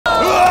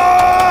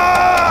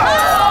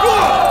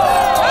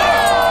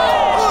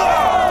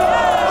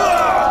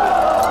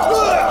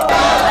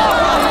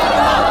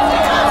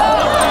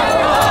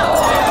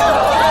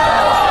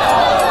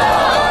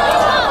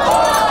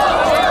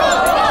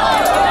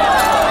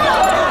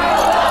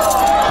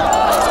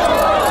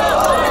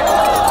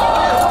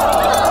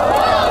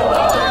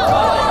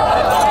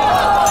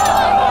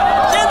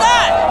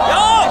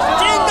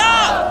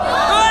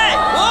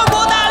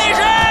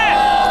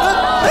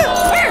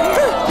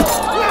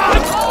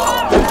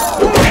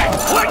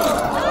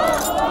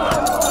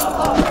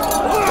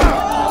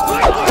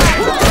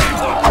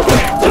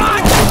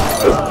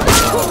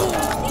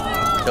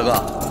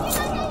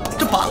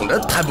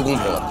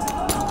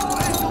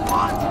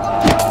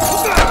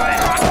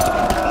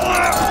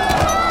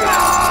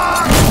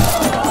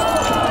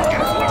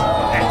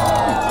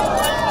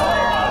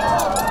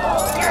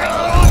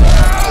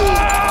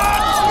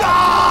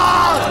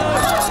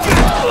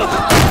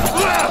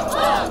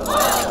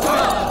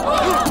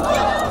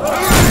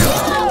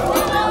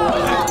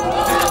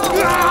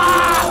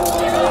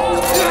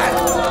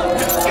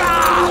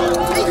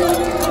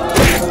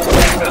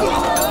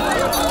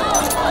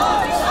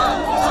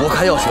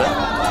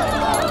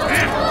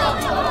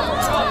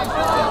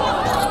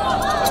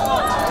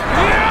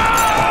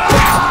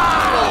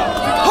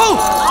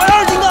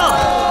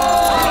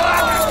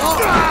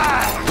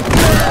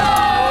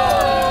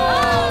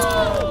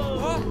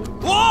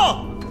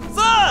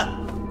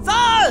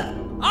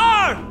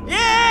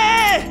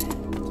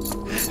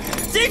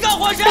个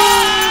火神！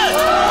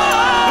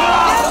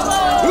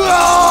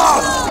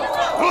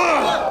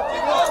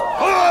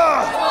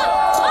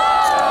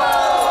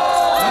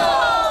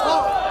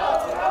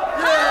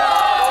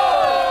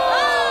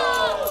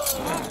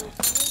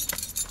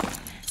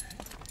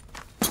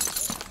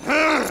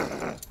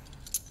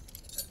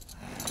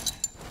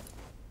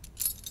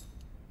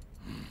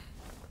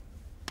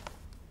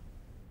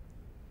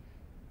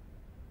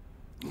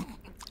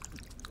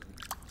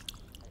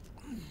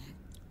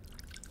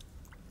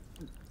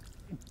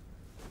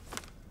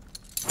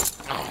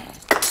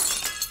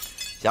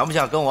想不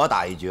想跟我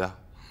打一局啊？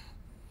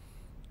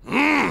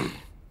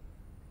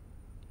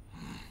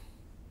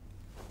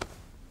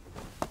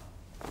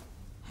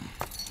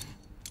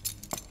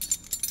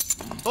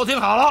都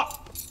听好了，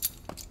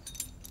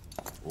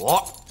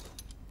我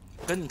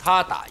跟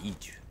他打一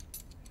局，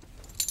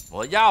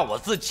我压我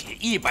自己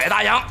100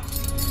大洋。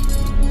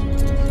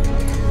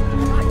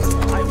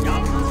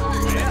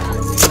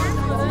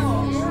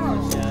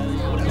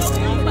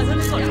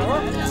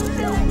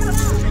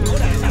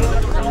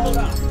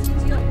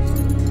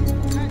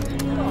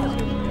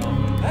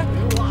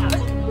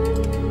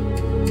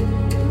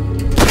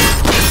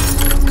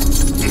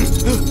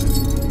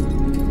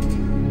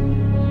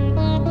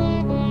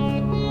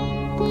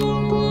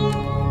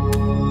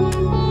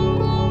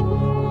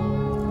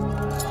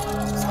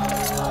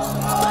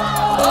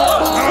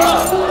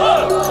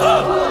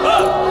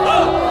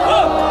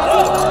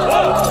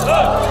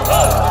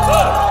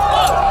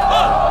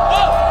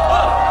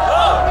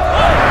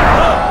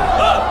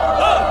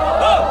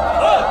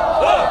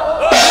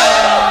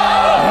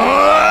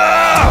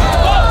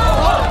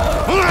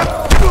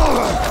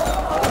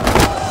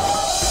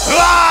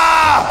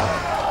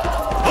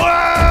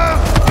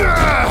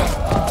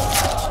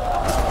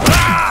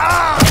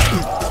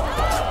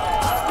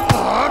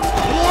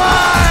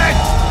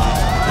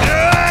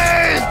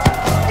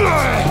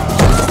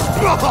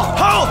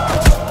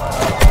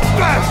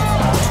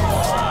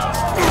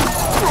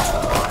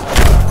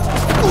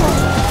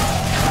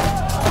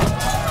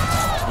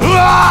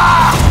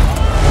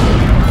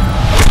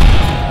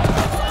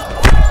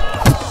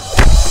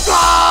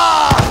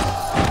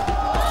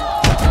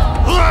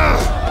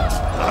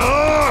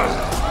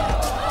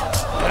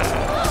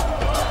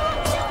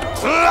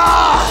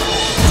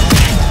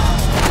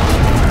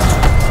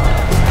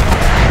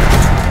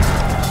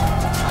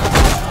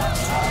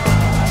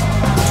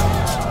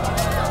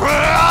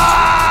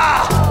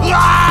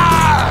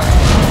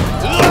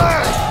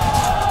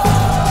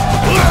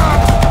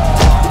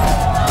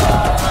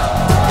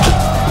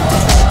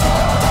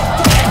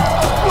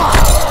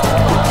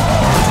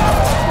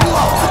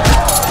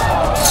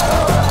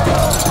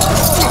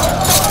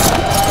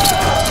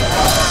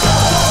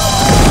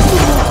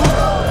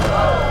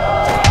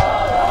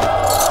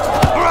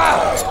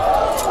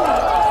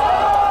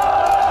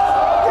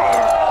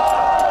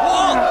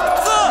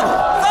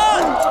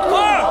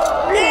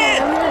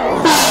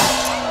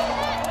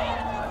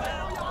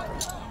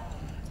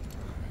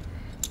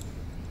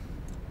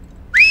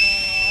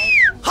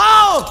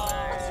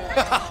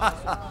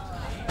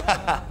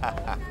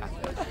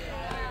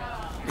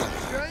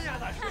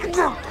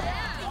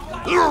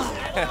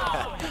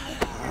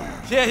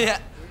 谢谢，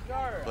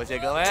多谢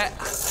各位，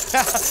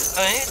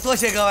哎，多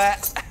谢各位。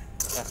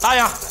答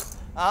应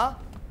啊，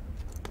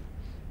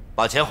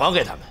把钱还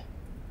给他们，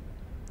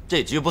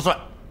这局不算。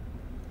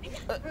别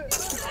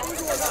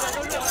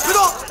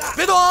动，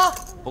别动啊！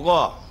不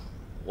过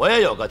我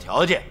也有个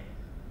条件，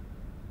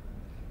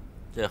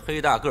这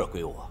黑大个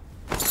归我。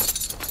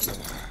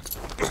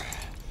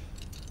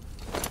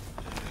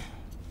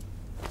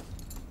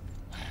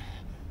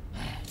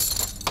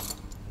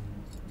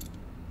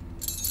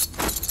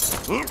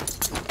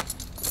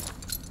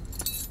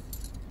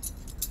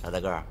 小大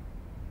个儿，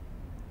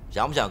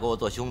想不想跟我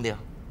做兄弟啊？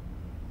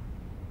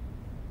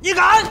你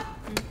敢？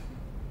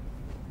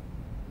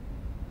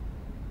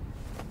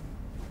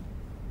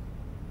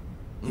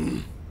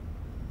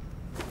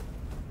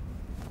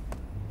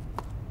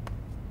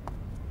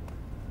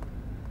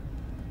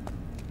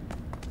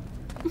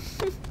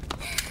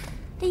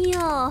哎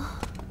呦，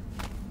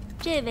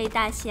这位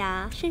大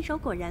侠身手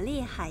果然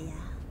厉害呀，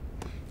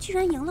居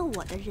然赢了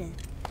我的人，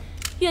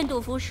愿赌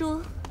服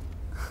输。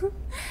哼，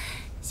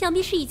想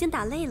必是已经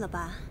打累了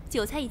吧？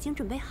酒菜已经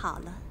准备好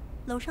了，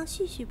楼上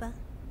叙叙吧。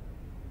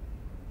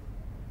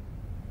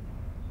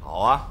好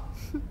啊，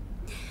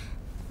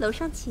楼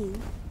上请。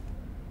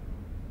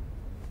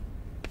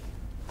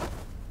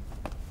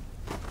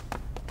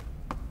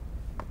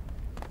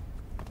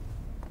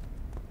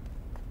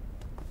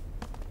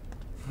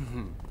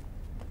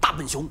大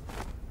笨熊，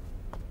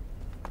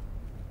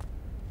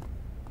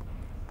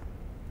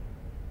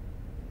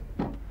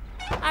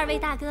二位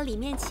大哥里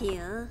面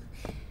请。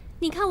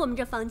你看我们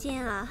这房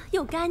间啊，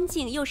又干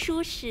净又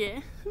舒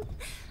适。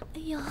哎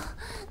呦，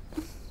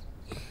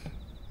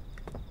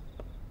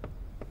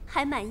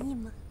还满意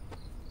吗？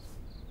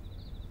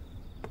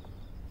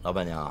老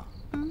板娘，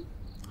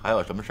还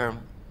有什么事儿吗？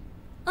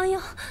哎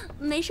呦，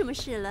没什么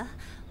事了，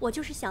我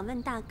就是想问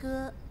大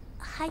哥，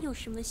还有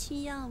什么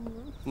需要吗？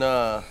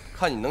那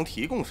看你能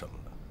提供什么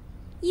了。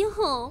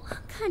哟，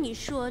看你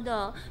说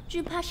的，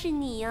只怕是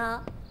你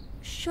呀，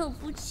受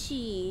不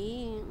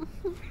起。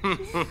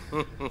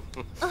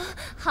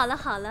好了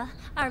好了，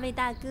二位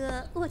大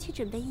哥，我去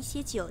准备一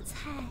些酒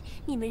菜，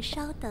你们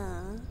稍等。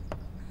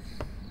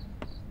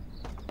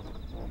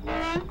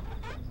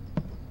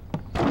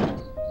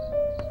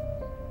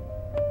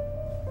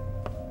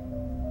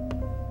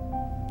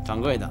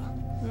掌柜的，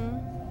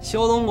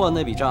肖东过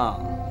那笔账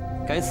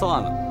该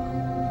算了吧？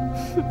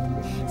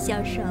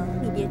小手，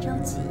你别着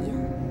急呀，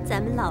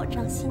咱们老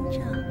账新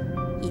账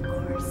一块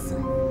儿算。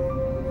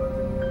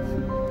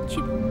去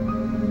吧。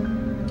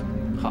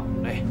好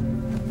嘞。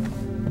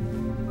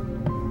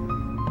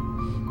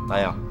大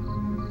英，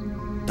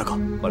大哥，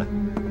过来。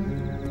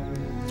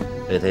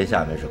擂台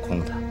下面是空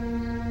的，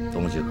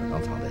东西可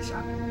能藏在下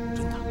面。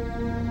真的？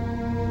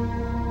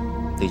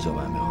地球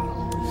安排好了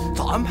吗？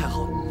早安排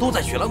好了，都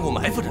在雪狼谷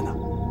埋伏着呢。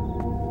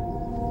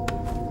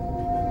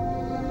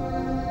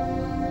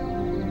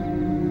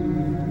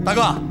大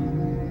哥，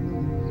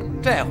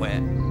这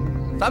回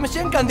咱们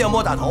先干掉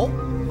莫大头，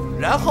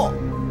然后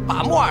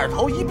把莫二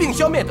头一并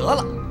消灭得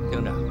了。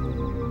听着，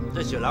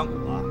这雪狼谷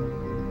啊，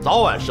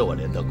早晚是我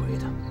连得亏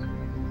的，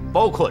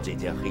包括这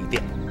间黑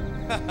店。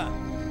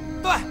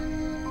对。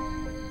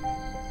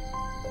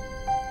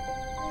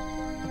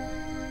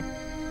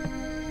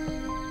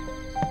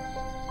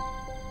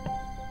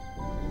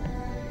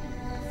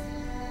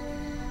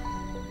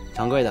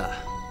掌柜的，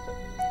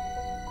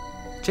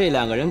这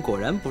两个人果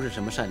然不是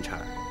什么善茬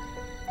儿。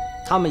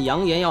他们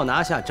扬言要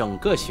拿下整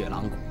个雪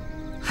狼谷，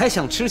还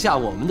想吃下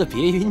我们的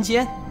别云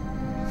间。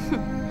哼，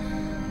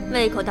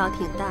胃口倒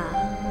挺大。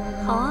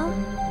好啊，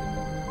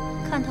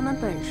看他们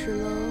本事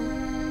喽。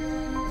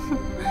哼，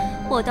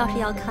我倒是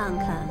要看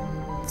看，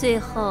最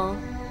后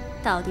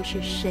到底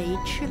是谁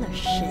吃了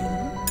谁。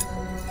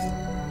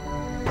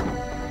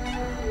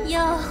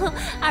哟，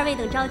二位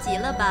等着急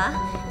了吧？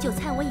酒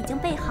菜我已经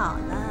备好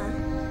了。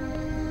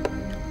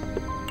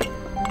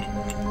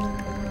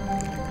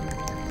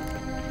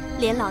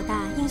连老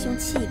大英雄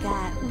气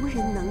概，无人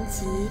能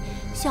及，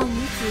小女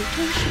子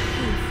真是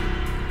佩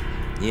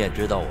服。你也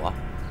知道我？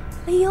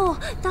哎呦，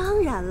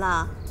当然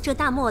了，这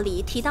大漠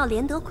里提到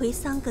连德奎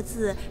3个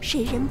字，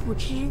谁人不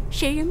知，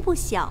谁人不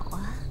晓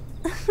啊！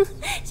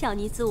小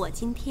女子，我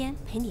今天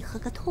陪你喝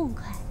个痛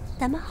快，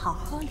咱们好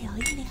好聊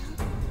一聊。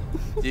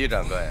姬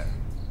掌柜，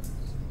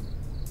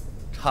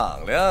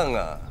敞亮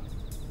啊！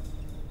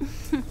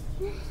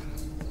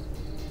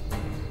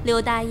刘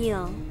答应。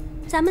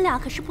咱们俩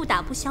可是不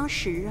打不相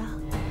识啊！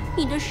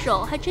你的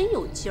手还真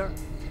有劲儿，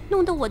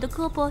弄得我的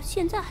胳膊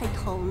现在还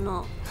疼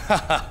呢。哈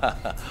哈哈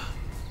哈，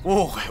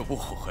误会误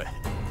会。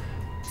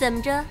怎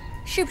么着？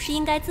是不是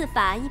应该自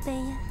罚一杯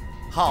呀？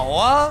好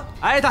啊！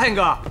哎，答应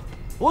哥，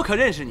我可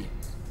认识你。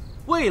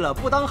为了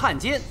不当汉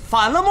奸，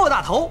反了莫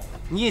大头，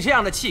你这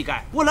样的气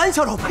概，我蓝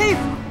小丑佩服。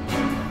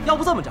要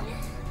不这么着，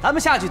咱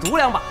们下去赌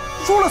2把，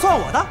输了算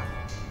我的。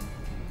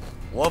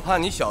我怕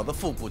你小子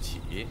付不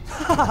起。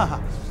哈哈哈，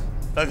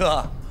大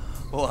哥。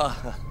我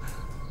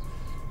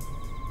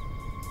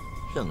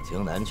盛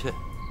情难却，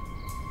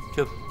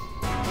去吧，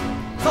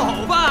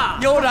走吧，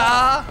酋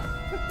长。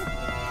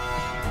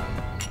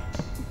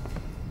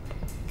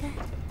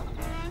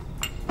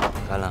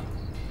干了。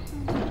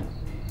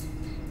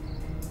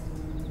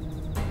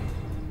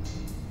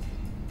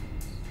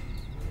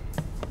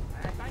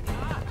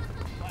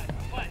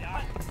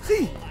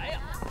嘿，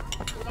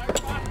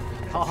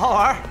好好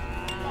玩，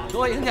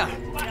多赢点。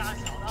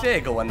这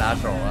个我拿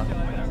手啊。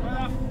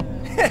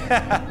哈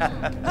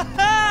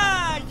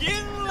哈，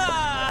赢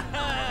了！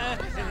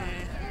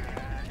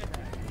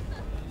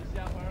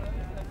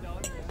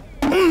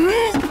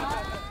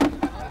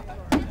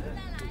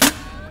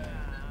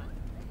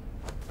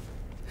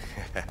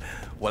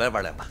我来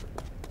玩2把。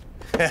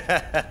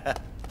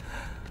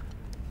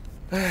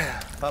哎呀，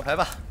发牌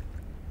吧。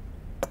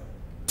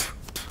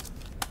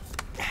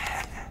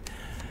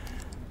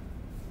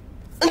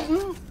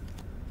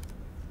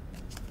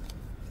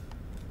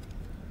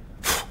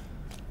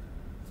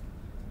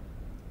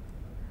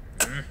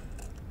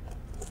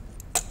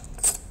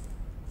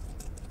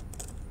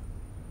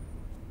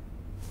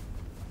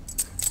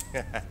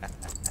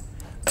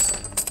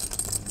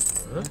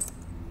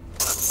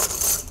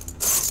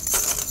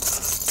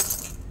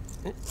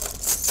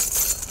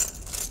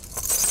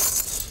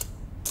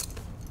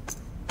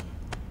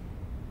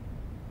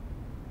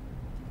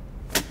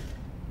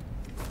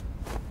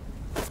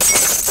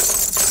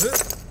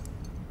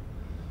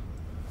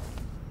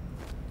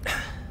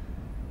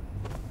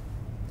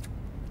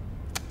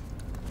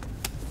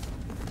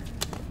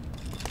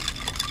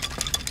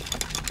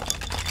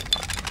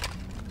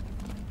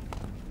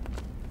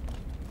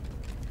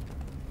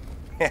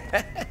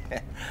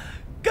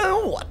跟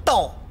我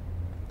斗，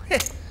嘿！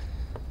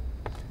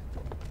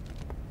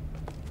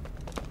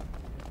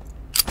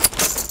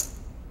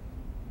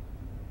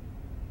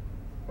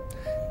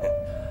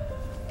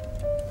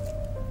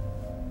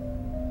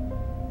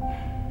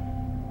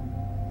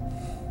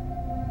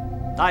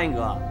答应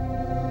哥，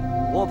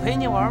我陪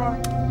你玩玩。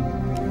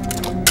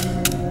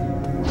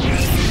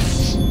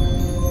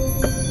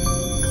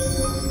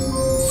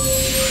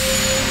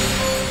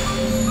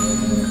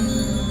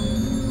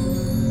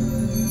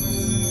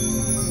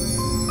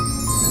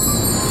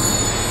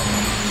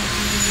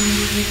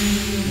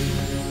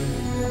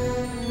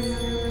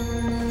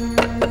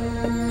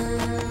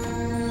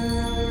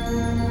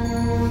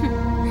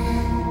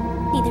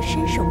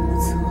身手不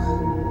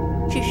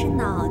错，只是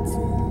脑子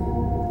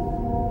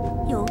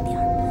有点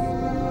笨。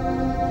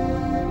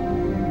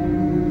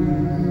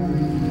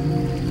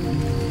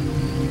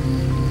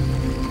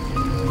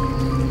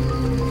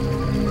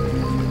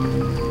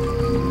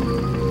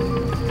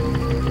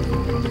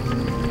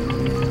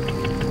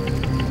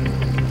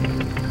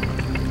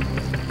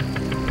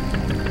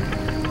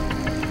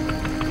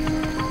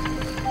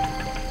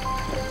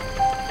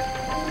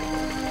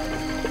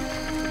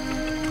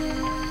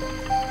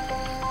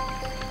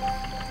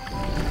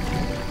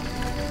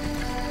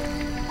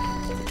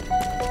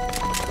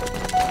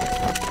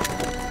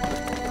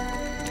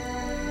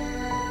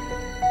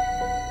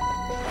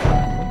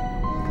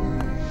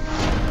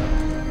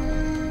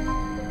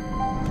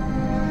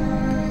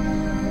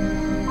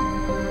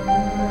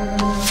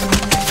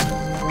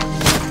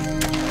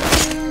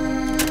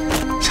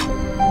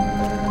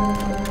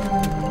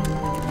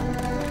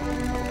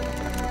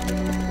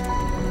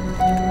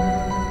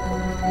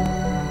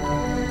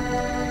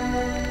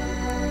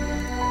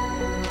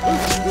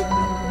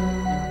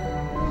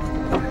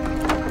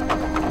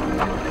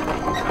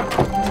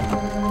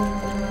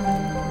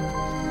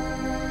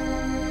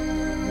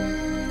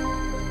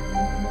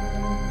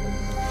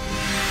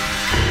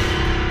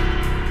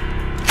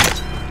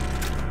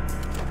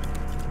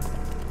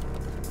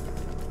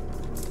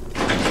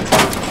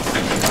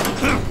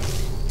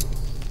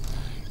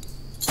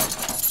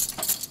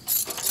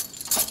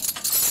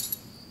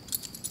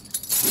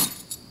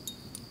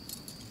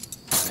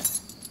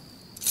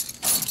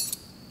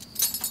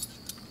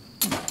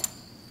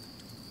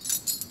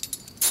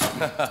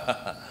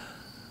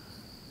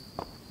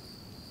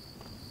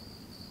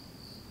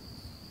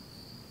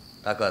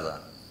大个子，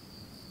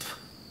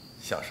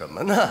想什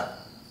么呢？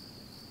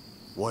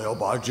我要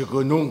把这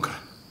个弄开，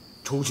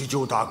出去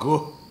救大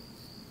哥。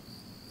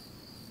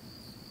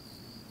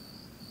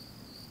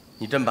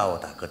你真把我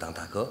大哥当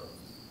大哥？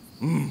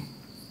嗯。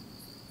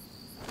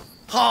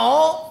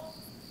好。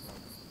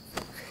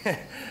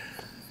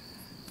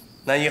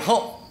那以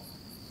后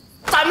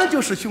咱们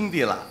就是兄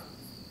弟了。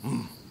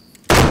嗯。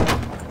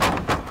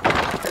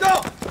开动，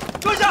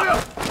坐下。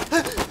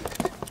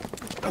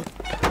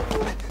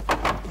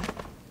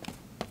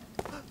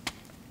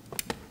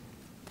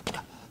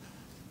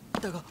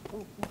大哥，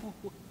我，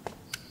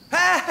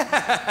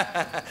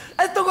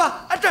哎，东哥，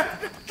啊，这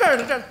儿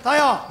呢。大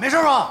爷，没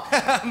事吧？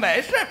没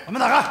事，我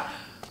们打开。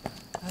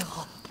哎，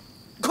好，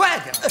快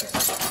点。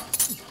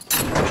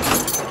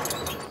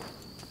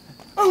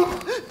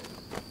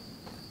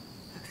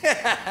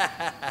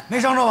没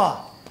伤着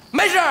吧？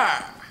没事。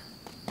哎，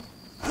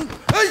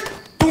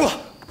东哥，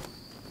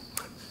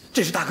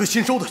这是大哥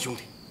新收的兄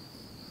弟。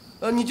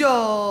你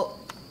叫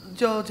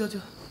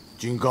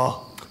金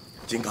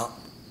刚。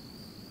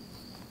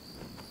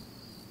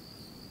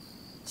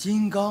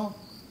金刚，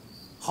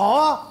好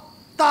啊！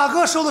大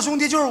哥收的兄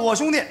弟就是我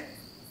兄弟，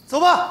走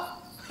吧。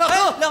哎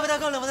呦，两位大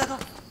哥，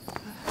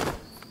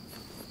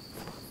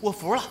我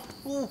服了，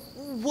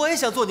我也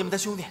想做你们的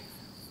兄弟。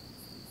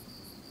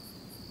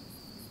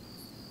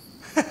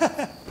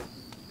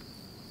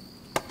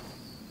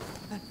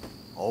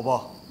好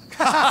吧。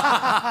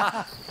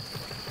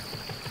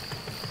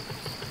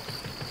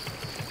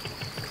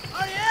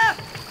二爷，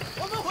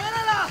我们回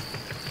来了。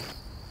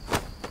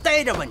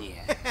待着吧你。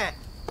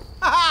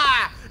哈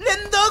哈，林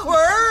德奎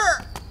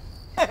儿，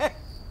嘿嘿，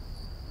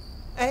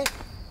哎，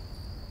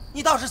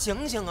你倒是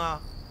醒醒啊！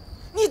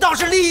你倒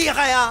是厉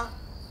害呀！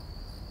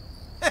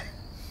嘿，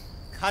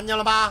看见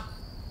了吧？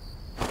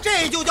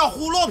这就叫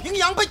虎落平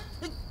阳被，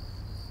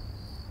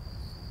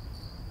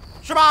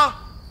是吧？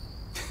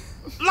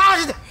拉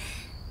下去！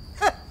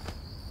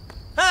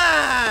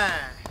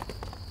哎，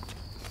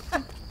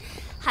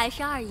还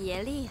是二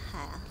爷厉害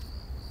啊！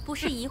不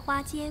是移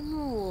花接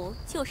木，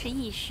就是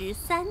一石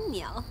三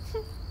鸟。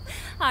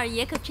二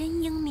爷可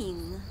真英明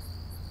啊！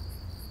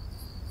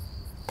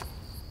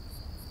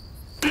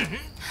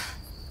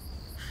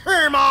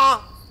是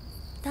吗？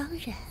当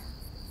然。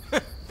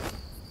哼，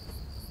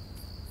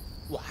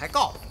我还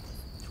告诉你，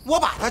我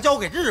把他交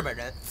给日本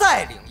人，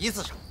再领一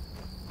次城，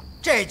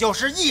这就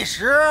是一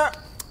石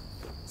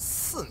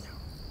四鸟。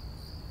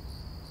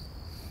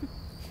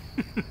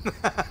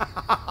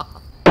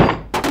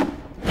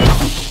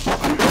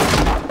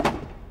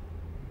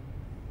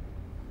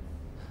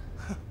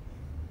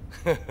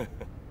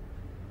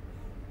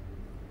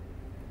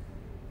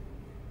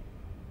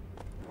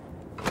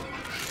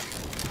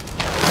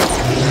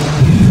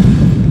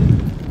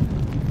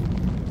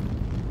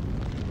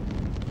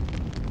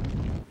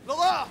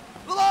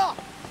老大，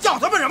叫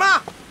他们什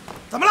么？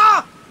怎么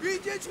了？遇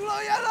见楚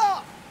老爷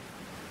了！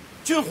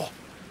军火，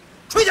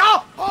吹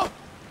脚，好，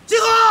集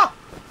合！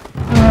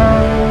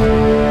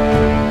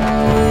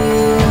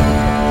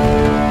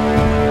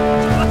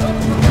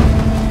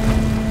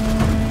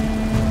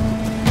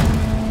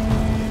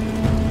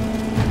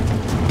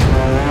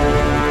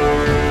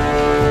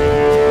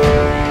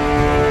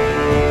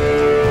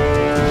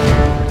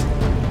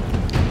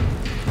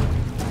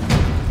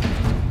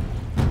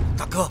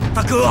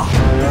大哥，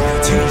不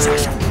可轻易下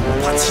手，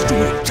怕其中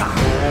有诈。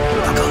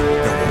大哥，要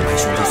我派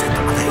兄弟再打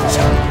他一下，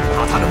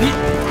打他个屁！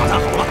打他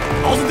好了，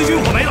老子的军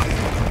火没了。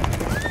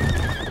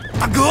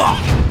大哥，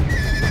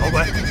老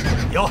鬼，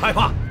不要害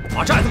怕，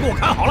把寨子给我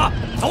看好了，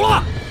走了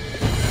吧。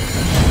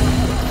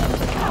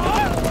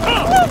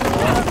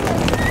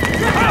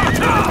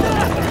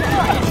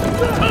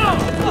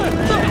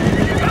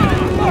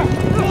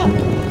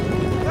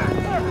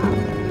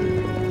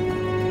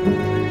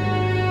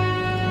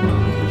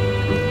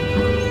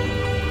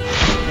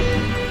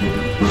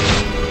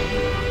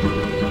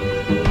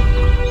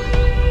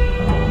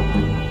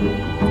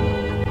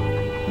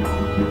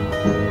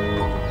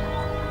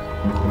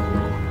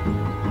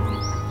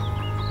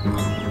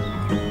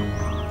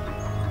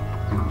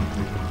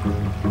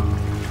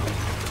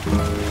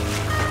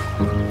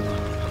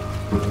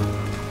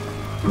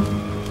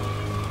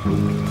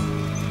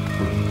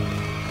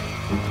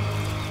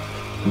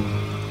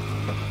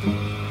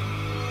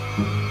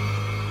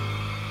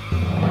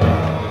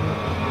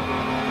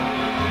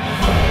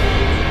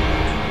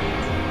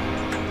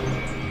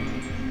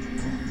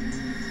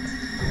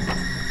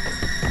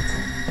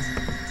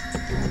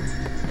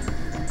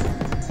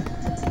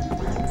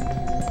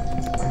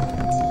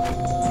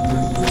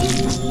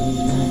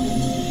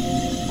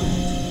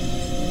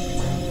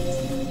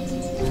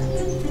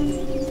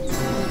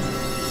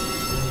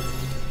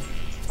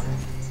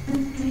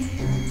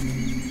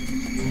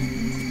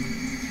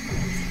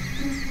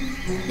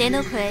 连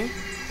德奎，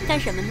干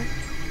什么呢？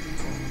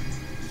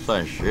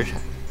算时辰。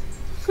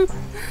哼，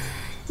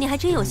你还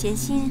真有闲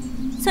心，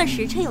算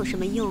时辰有什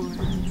么用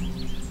啊？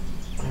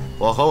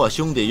我和我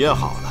兄弟约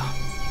好了，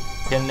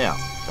天亮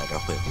在这儿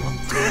会合。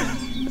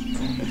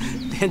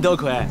连德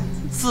奎，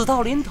死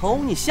到临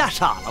头，你吓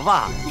傻了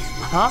吧？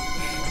啊！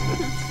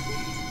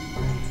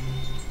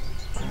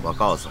我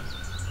告诉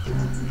你，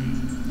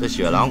这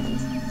雪狼谷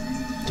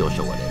就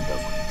是我连德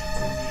奎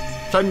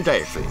的，山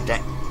寨、水寨，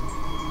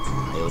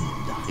还有你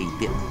们的黑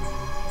店。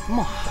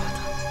妈的！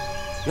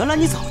原来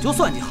你早就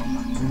算计好了，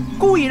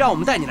故意让我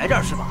们带你来这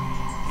儿是吧？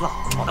老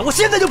操的，我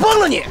现在就崩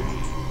了你！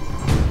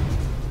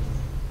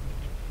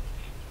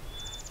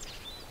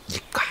你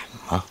敢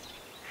吗？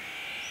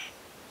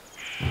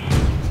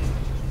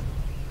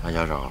看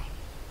小手，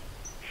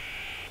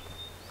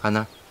看那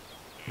儿。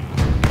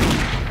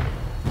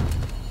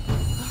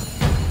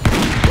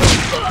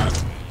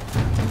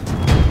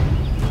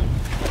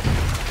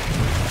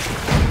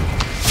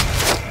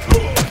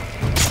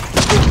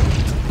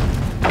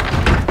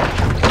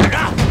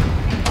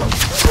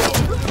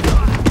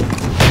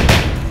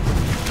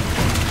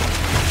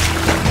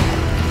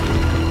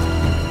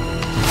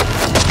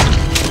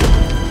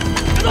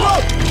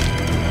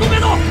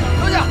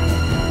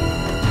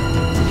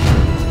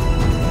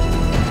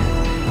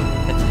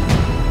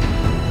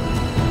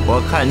 我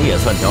看你也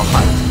算条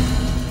汉子，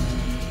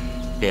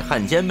给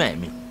汉奸卖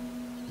命，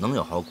能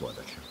有好果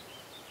子吃？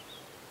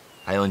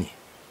还有你，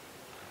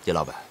季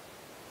老板，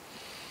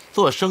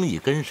做生意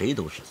跟谁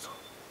都是错，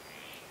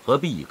何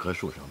必一棵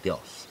树上吊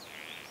死？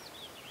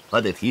我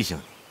得提醒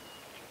你，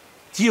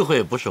机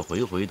会不是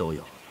回回都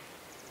有的，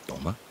懂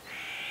吗？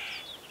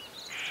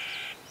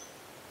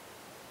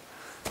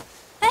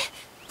哎，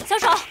小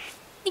手，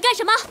你干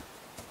什么？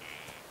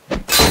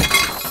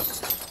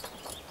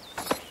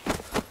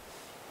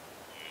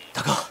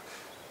 大哥，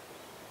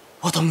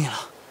我懂你了。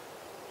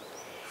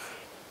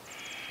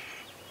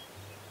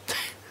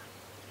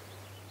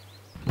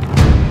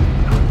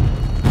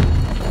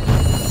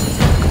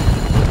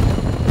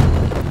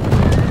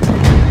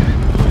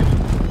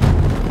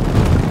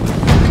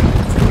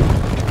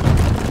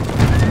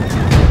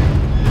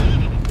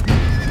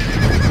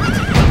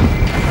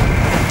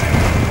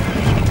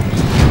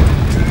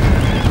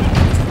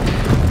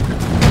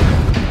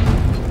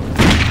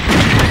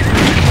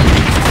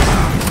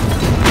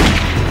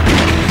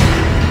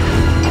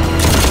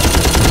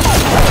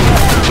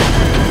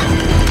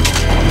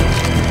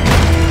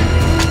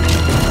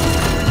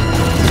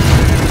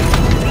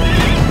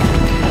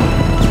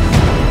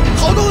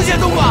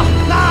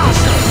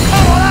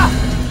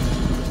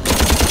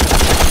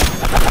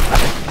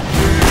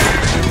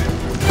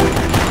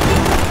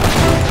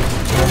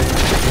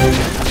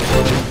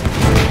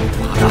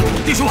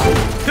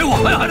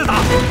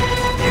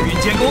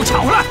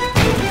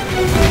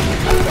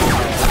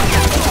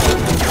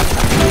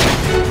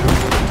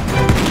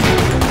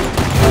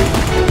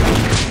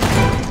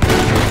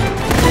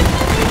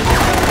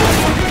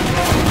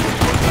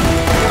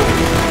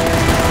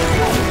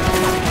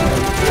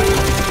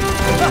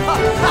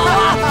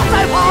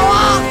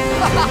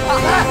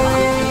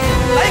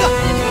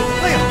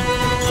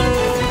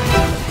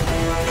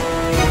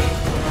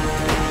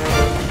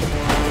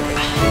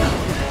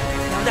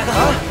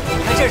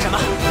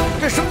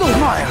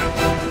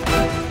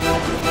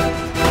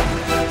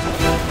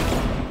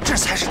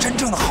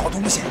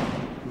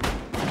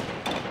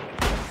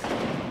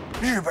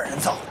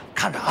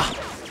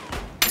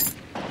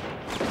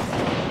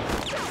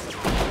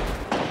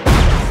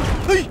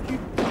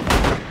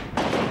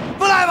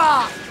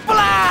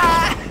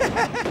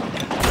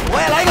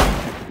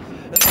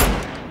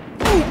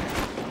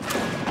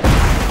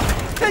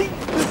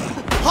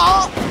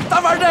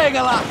咱玩这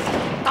个了。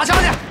打枪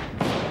去！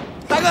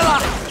大个子，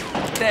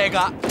这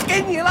个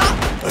给你了。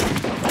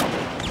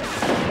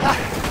来，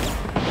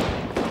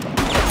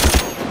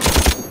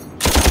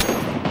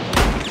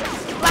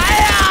来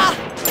呀！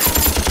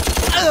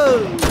哎呦！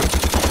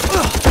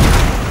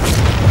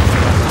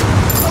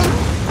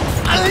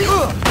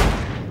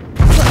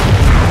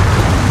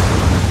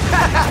哈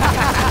哈哈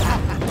哈！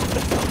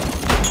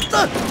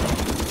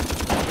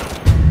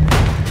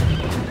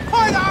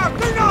快点儿，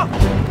跟上！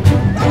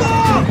大哥，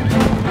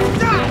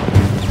下！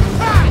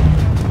快！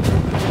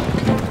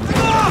大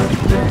哥，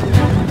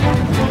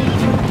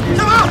下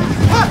马！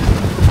快！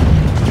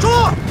冲！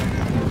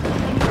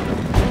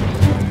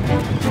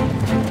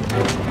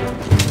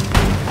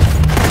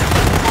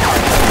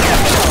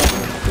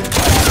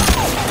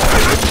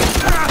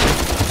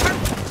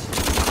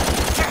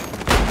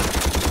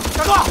大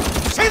哥，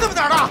谁这么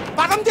点的，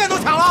把咱们店都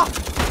抢了？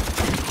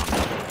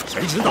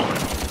谁知道呢？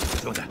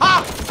兄弟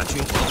啊，咱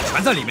军火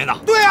全在里面呢。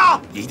对呀，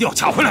一定要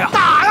抢回来呀！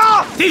打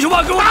呀！弟兄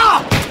们，给我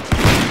打！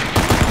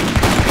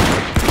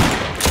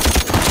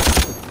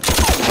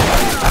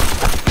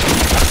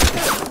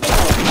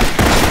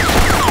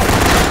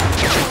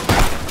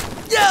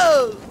哟！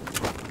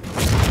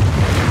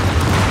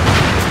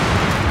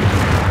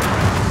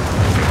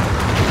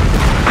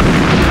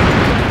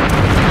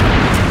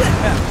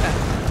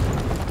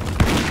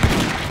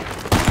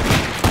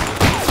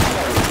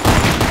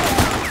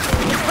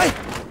哎，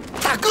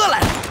大哥来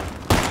了！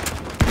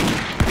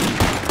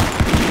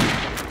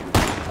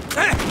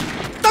哎，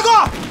大哥，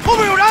后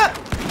面有人！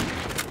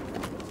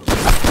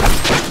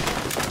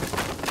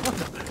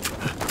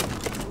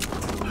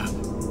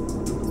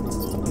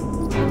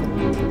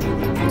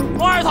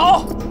莫二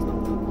头，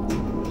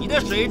你的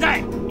水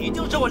寨已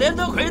经是我连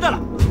德奎的了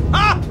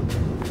啊！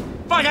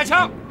放下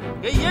枪，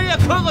给爷爷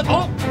磕个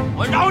头，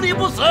我饶你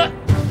不死。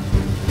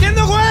连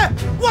德奎，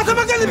我他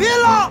妈跟你拼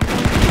了！啊，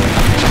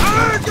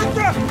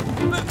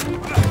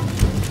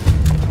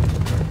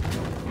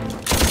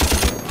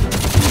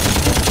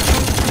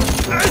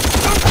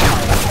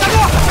大哥，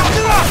小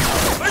心啊！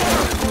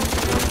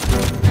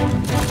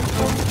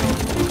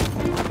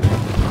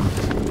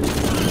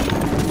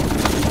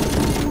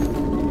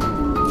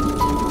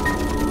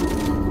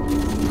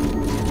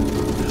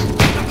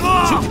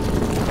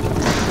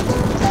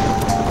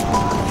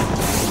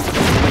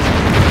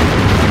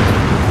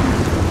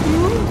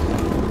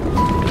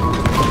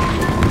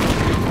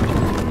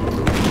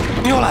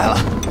又来了，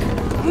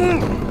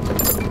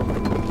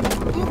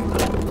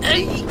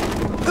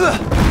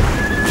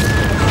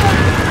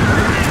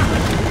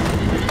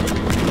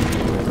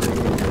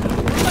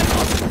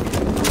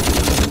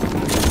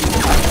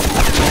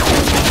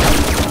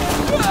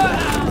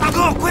大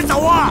哥，快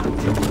走啊！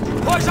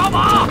快上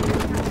马！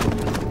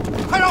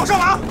快让我上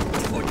马！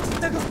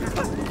大哥，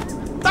快！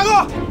大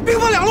哥，兵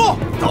分两路，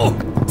走，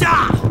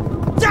驾，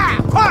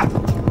快！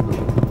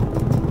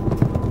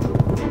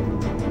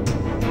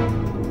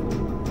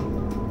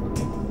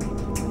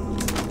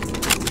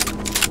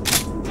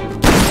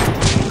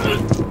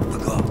大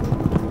哥，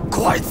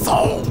快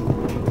走！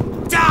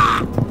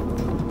驾！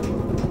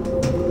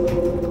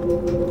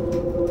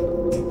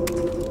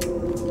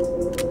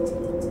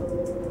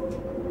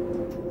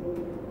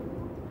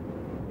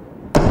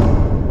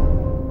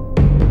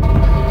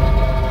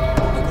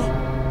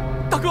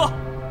大哥，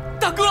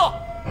大哥！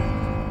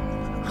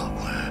老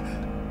鬼，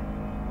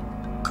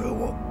给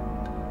我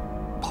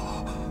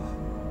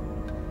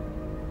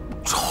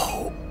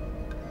走！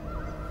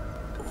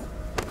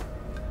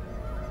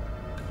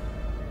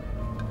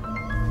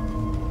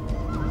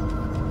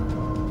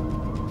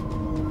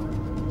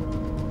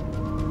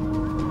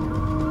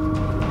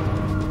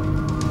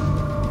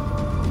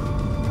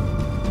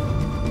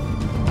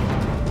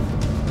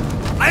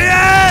来人！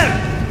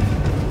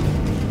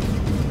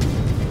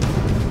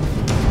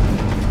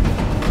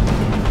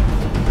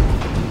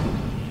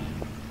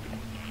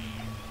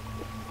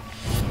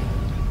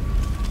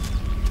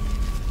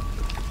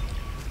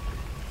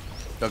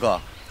大哥，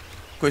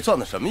鬼算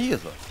的什么意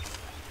思？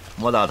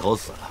莫大头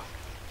死了，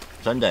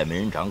山寨没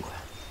人掌管，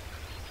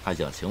还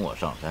想请我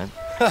上山。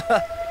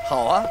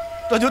好啊，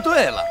这就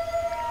对了。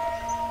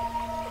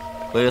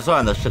鬼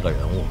算的是个人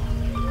物，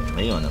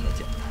没有那么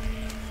简单。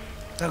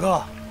大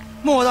哥，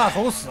莫大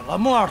头死了，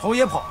莫二头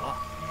也跑了，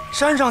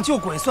山上就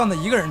鬼算的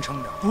一个人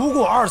撑着，不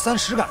过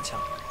20-30杆枪，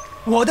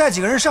我带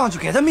几个人上去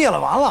给他灭了，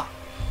完了。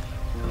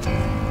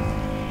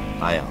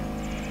阿阳，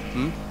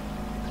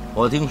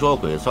我听说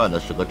鬼算的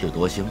是个智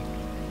多星，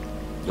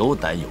有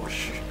胆有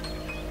识，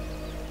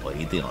我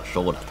一定要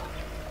收了他。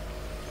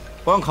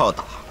光靠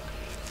打，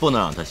不能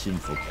让他心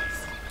服口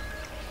服，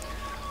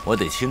我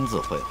得亲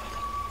自会会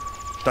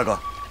他。大哥，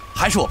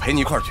还是我陪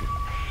你一块儿去。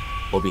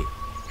不必，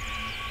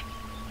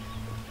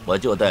我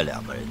就带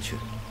2个人去。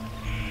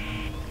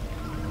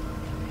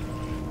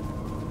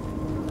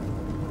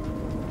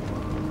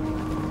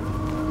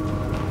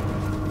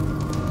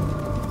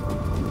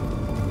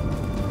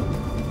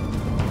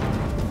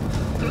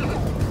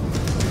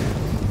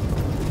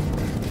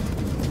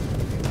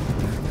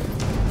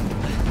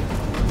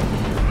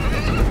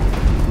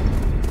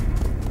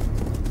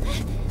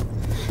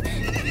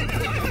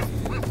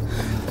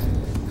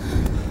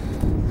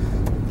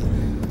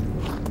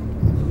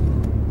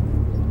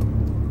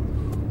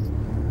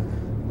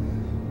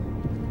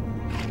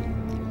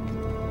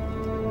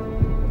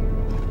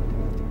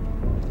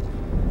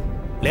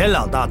连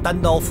老大单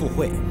刀赴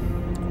会，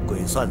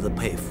鬼算子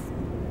佩服。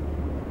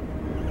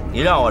你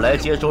让我来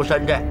接收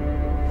山寨，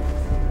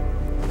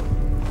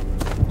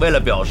为了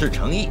表示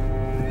诚意，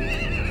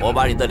我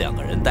把你的2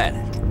个人带来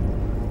了。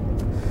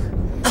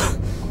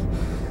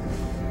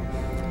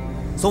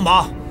松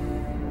绑。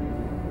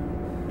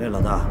连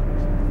老大，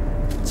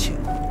请。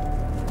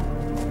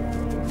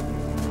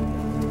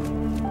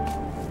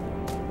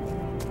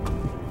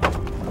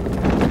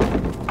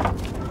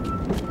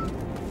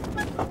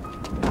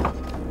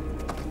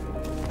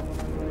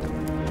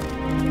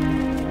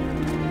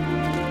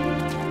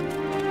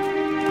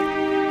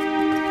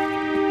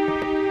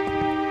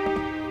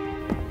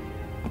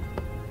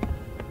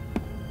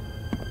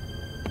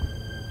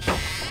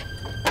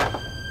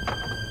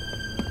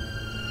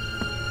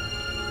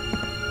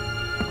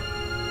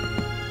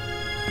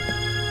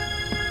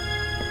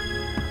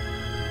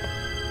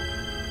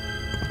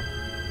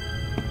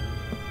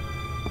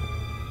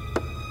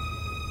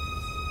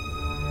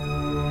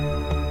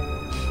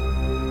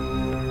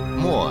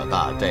莫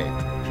大寨主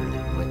之灵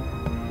位，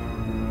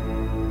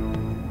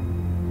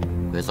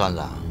鬼算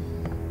子，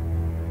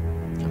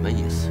什么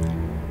意思？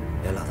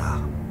连老大，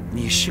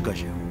你是个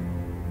人物，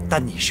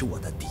但你是我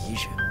的敌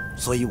人，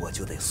所以我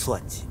就得算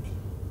计你。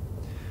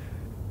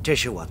这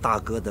是我大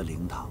哥的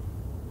灵堂，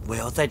我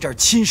要在这儿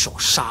亲手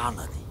杀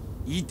了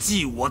你，以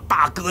祭我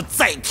大哥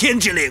在天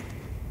之灵。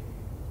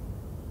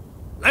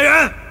来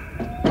人！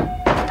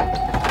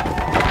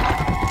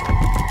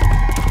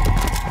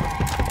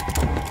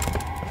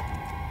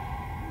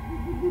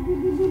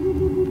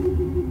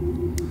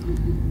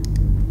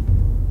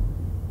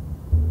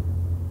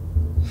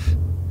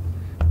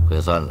鬼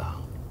算子，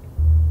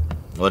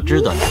我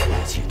知道你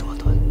武器多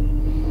端，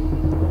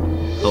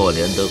可我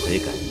连德奎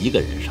敢1个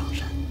人上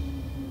山，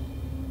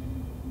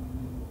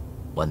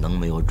我能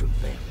没有准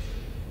备吗？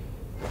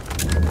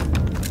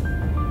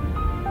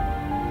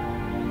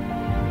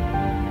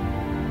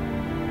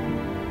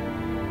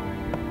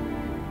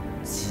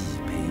季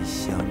培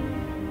香，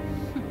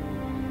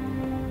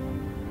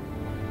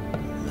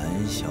蓝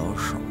小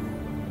手，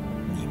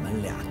你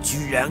们俩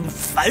居然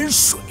反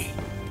水，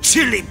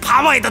吃里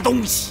扒外的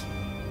东西！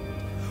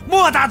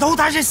莫大头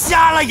他是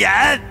瞎了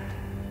眼。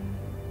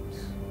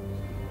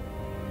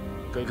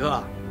鬼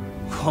哥，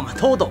我们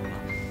都懂了，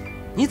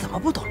你怎么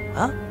不懂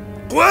啊？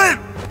滚！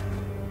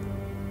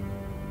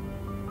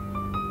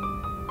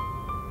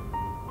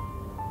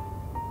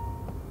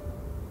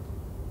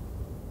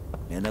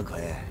连德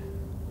奎，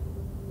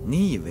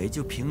你以为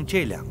就凭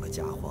这2个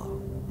家伙，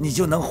你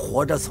就能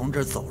活着从这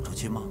儿走出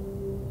去吗？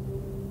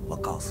我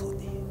告诉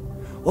你，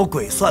我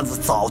鬼算子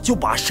早就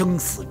把生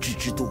死置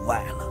之度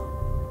外了。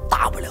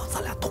大不了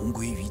咱俩同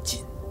归于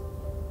尽。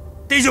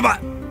弟兄们，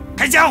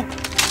开枪！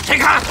谁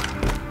看？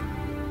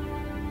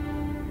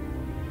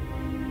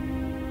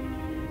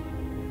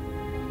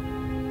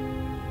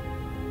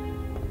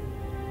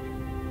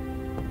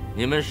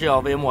你们是要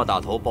为莫大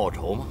头报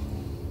仇吗？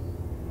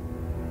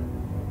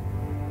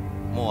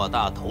莫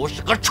大头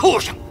是个畜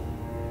生，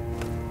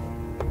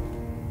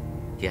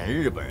捡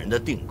日本人的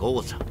腚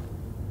钩子，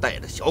带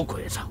着小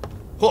鬼子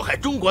祸害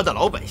中国的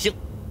老百姓。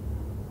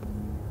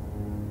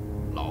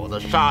老子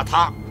杀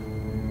他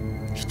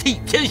是替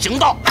天行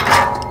道。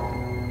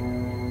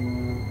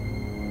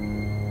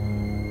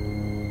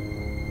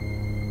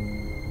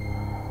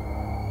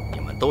你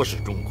们都是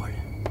中国人，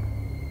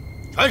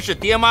全是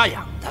爹妈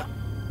养的，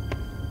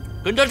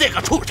跟着这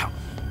个畜生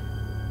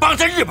帮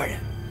着日本人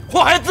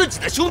祸害自己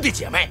的兄弟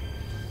姐妹，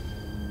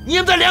你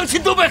们的良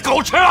心都被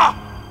狗吃了。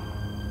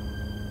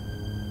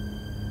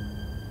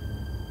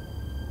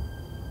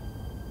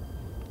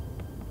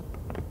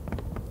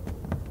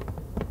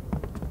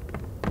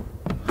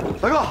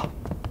大哥，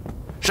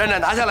山寨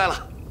拿下来了。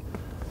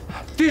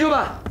弟兄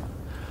们，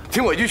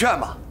听我一句劝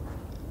吧。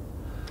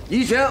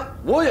以前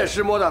我也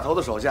是莫大头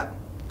的手下，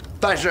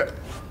但是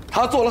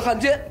他做了汉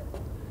奸，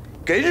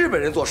给日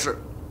本人做事，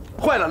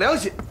坏了良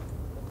心，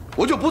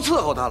我就不伺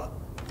候他了。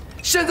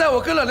现在我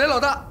跟了连老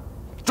大，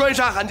专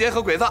杀汉奸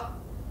和鬼子。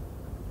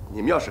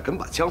你们要是肯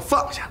把枪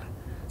放下来，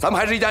咱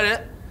们还是一家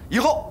人。以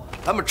后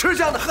咱们吃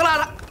香的喝辣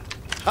的，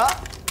啊！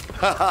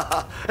哈哈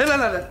哈！哎，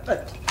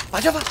来，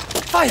把枪放下！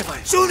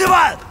兄弟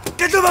们，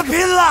跟他们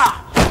拼了！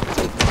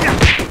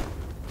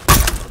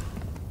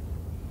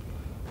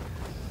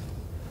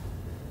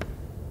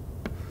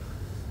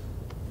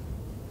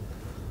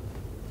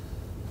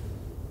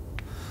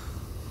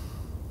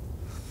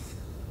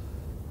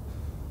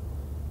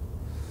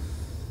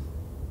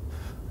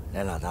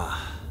连老大，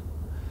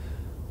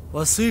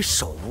我虽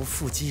手无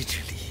缚鸡之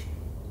力，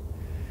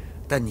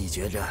但你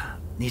觉着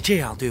你这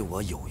样对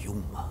我有用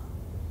吗？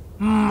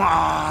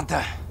妈的！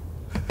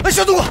哎，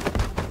小杜，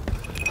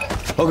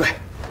老鬼，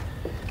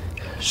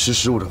识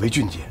时务者为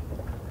俊杰。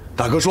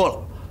大哥说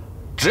了，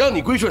只要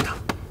你归顺他，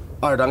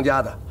二当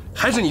家的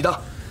还是你当。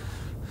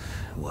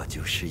我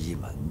就是一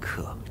门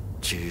客，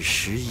只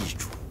识一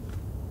主。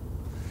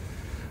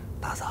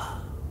大子，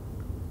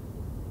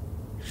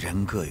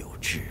人各有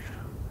志，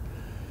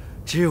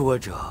知我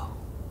者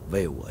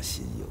为我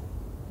心忧，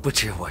不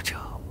知我者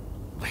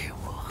为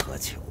我何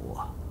求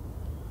啊！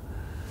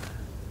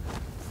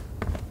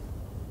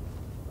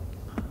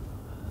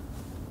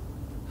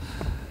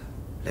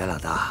连老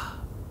大，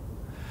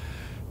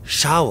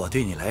杀我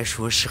对你来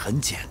说是很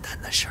简单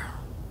的事儿，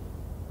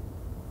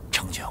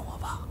成全我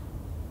吧。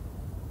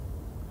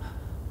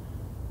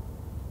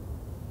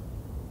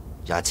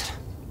压起来。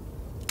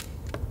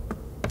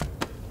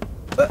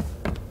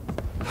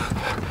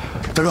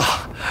 大哥，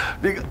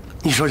那个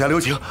你手下留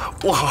情，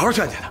我好好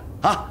劝劝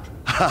他啊！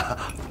哈哈。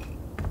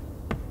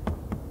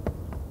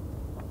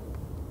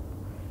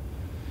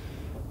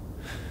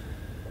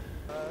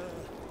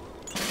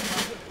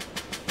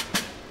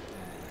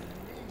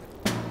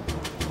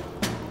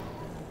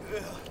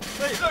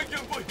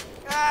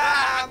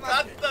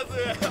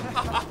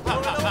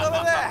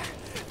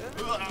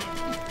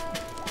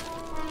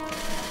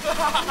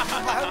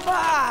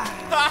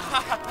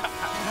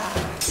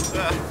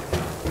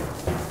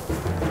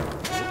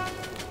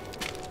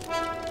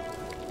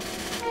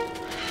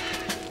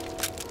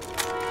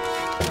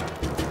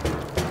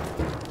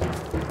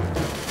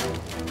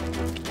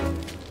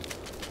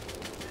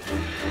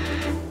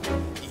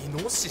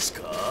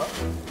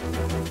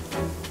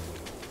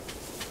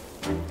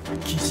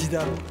キジ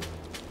だろ。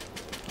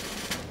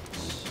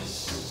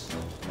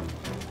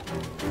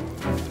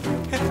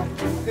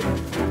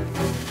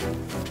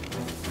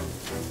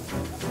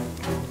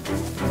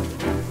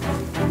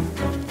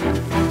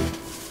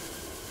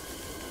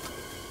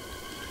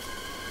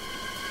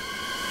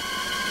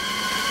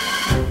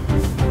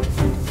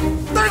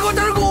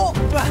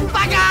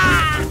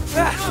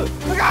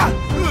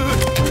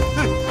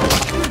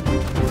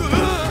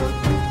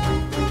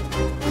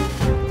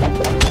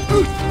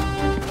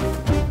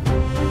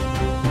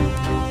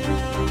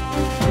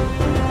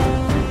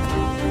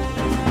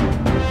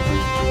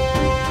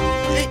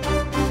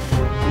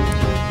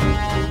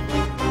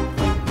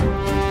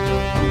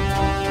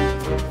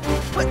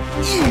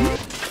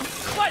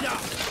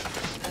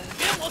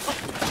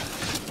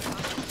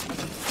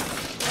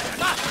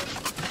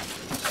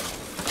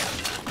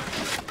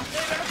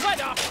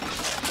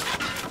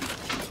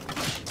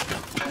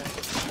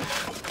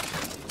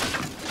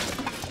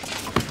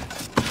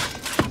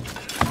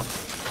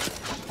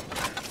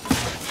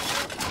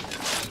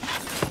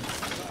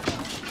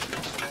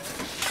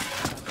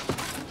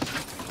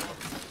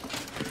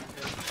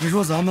你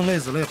说咱们累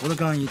死累活的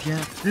干一天，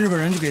日本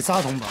人就给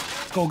仨铜板，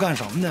够干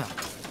什么的？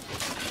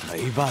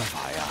没办法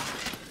呀，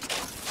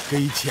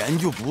给钱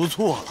就不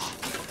错了。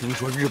听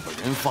说日本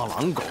人放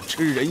狼狗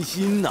吃人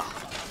心呐。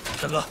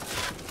大哥，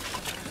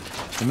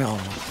准备好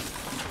了吗？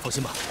放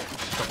心吧，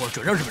等会儿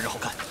准让日本人好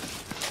看。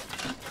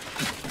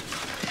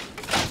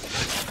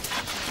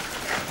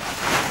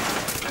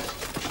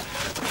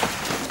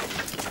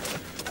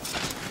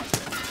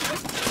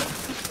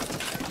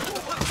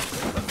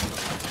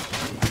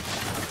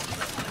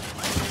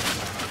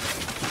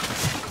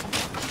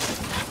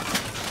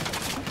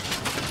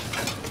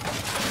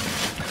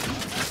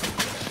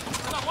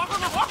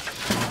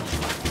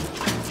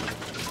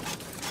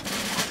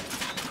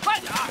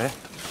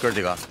 哥儿几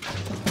个，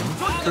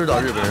知道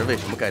日本人为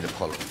什么盖这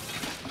破楼？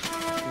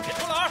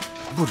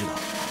不知道。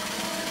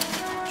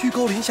居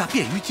高临下，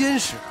便于监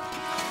视，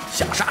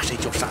想杀谁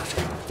就杀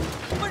谁。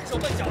笨手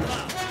笨脚的。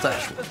再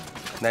说，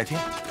哪天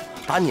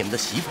把你们的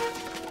媳妇、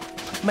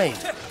妹妹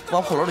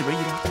往破楼里边一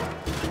拉，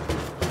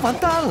完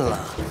蛋了。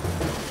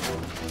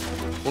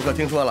我可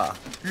听说了，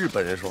日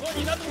本人说，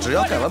只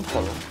要盖完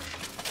破楼，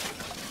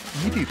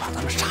一律把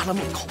咱们杀了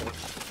灭口。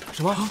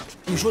什么？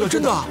你说的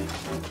真的？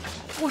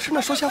我是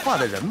那说瞎话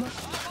的人吗？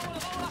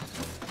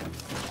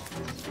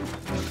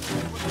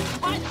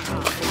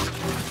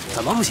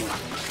 怎么不行啊？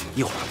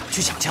一会儿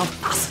去抢枪，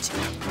打死几个，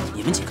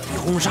你们几个一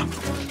哄上，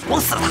往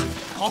死了打。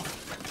好，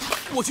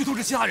我去通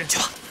知其他人去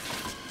吧。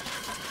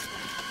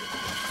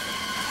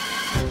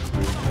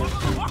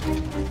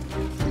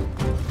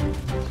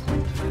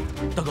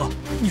大哥，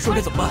你说该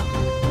怎么办？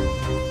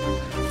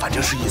反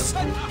正是一死，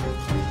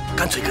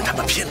干脆跟他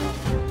们拼了。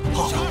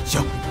好，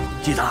行，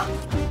记得啊，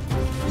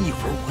一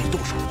会儿我一动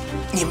手，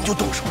你们就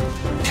动手，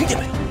听见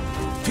没有？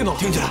听到了，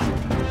听见了。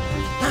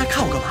那还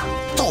看我干嘛？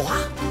走啊！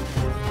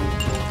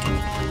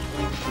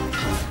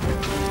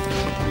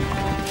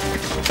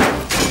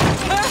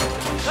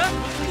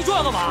 你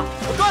撞干嘛？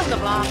我撞你怎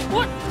么了？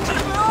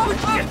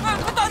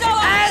打架了！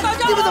哎，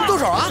你们怎么动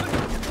手啊？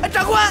哎，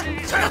长官，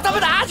他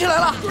们打起来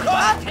了！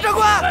啊，长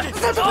官，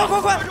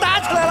快，打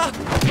起来了！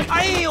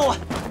哎呦，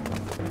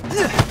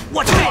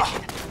我去，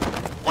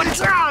我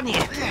炸你！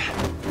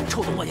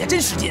臭东西还真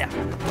使劲，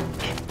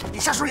你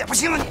下手也不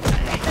行啊你！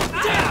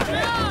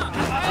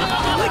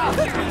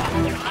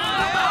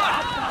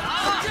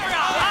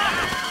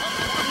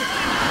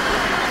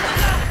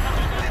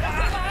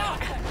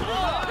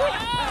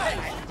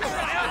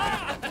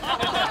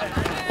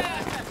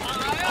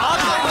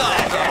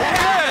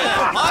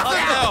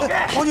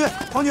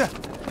皇军，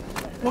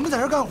我们在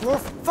这干活，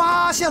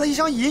发现了一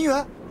箱银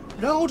元，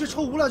然后这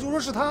臭无赖就说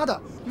是他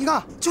的。你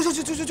看，就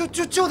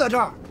在这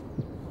儿。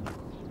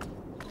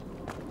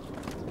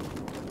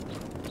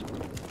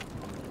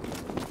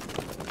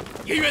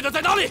银元的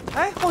在哪里？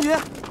哎，皇军，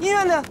银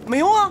元呢？没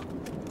有啊。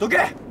都给。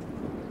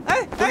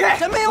哎，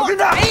真没有啊。我跟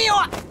他。没有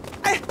啊。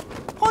哎，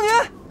皇军，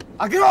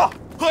啊，给我。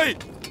嘿。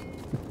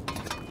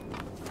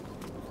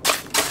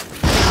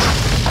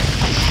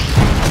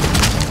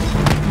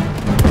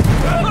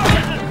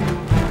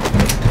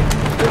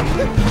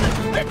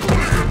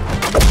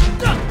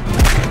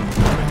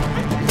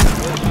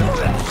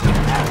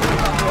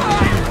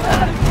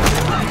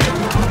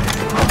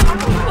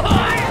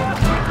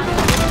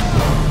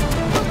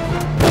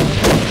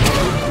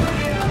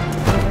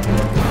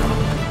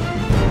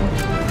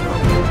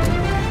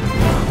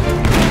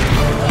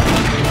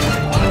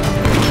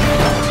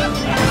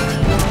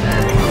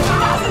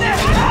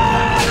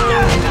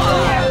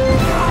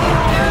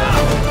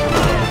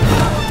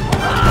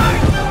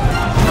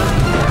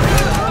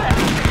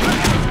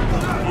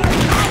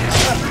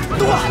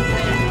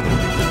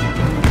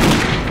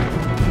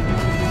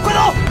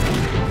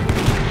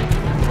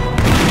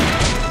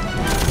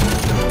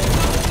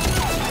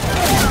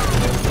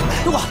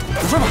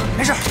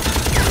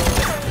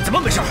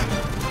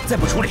再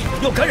不处理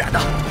要感染的。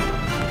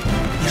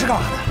你是干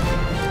嘛的？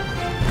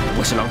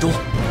我是郎中。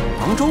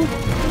郎中？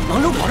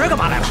郎中跑这儿干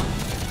嘛来了？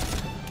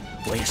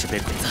我也是被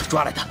鬼子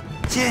抓来的。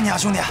谢谢你啊，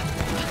兄弟。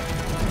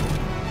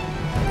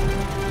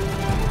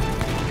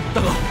大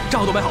哥，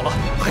账都买好了，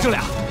还剩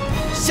俩。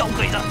小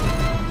鬼子，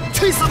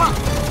去死吧！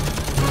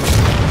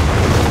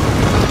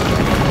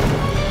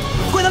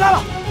鬼子来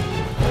了！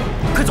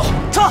快走，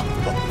撤！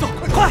走，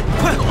快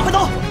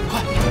走！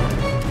快！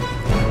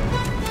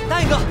答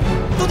应哥，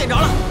都点着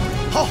了。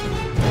好，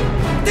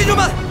弟兄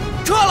们，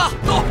撤了，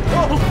走！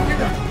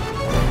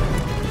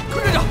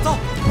快点，走！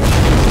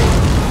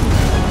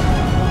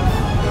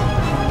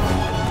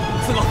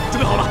四哥，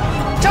准备好了，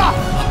炸！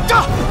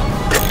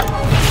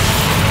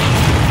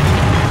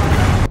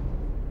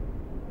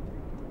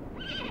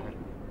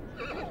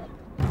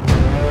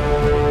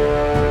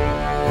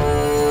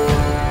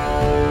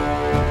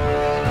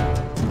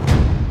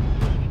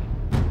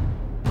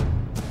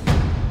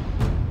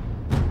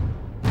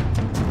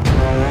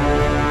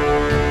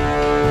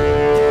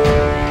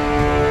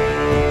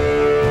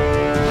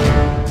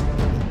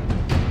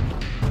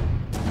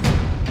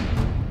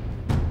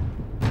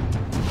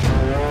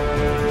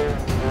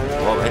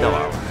我陪他玩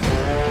玩，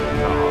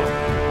看好了。